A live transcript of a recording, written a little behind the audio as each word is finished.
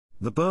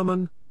The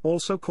Birman,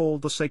 also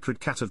called the sacred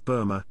cat of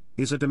Burma,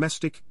 is a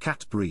domestic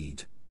cat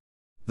breed.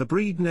 The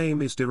breed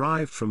name is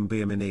derived from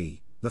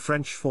Birmanie, the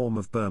French form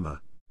of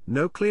Burma.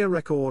 No clear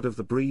record of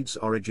the breed's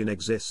origin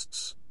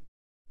exists.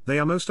 They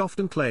are most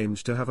often claimed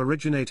to have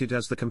originated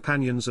as the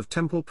companions of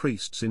temple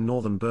priests in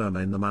northern Burma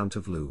in the Mount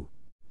of Lu.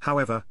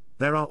 However,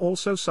 there are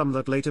also some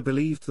that later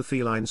believed the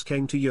felines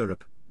came to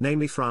Europe,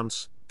 namely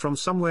France, from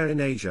somewhere in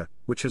Asia,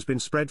 which has been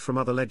spread from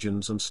other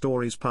legends and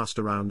stories passed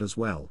around as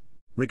well.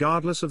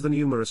 Regardless of the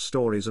numerous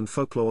stories and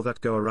folklore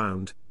that go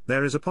around,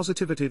 there is a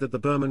positivity that the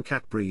Birman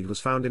cat breed was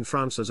found in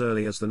France as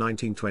early as the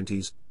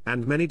 1920s,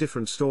 and many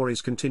different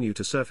stories continue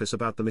to surface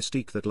about the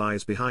mystique that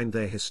lies behind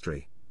their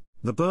history.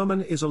 The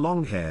Birman is a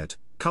long-haired,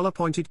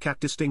 color-pointed cat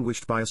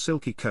distinguished by a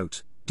silky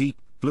coat,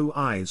 deep blue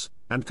eyes,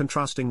 and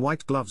contrasting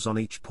white gloves on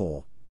each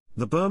paw.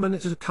 The Birman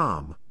is a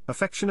calm,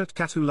 affectionate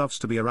cat who loves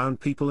to be around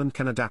people and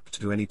can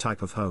adapt to any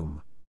type of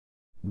home.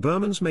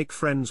 Birmans make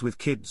friends with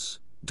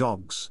kids,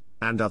 dogs,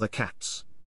 and other cats.